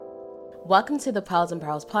Welcome to the Pearls and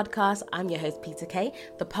Perils podcast. I'm your host, Peter Kay.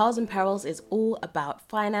 The Pearls and Perils is all about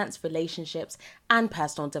finance, relationships, and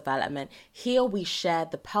personal development. Here we share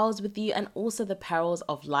the pearls with you and also the perils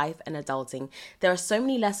of life and adulting. There are so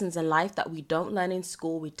many lessons in life that we don't learn in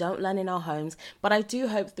school, we don't learn in our homes, but I do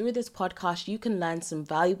hope through this podcast you can learn some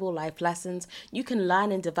valuable life lessons. You can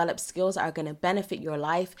learn and develop skills that are going to benefit your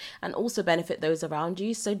life and also benefit those around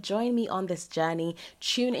you. So join me on this journey,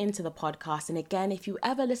 tune into the podcast. And again, if you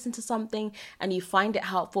ever listen to something and you find it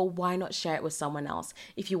helpful, why not share it with someone else?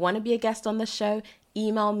 If you want to be a guest on the show,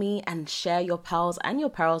 email me and share your pearls and your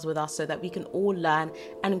perils with us so that we can all learn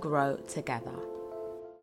and grow together.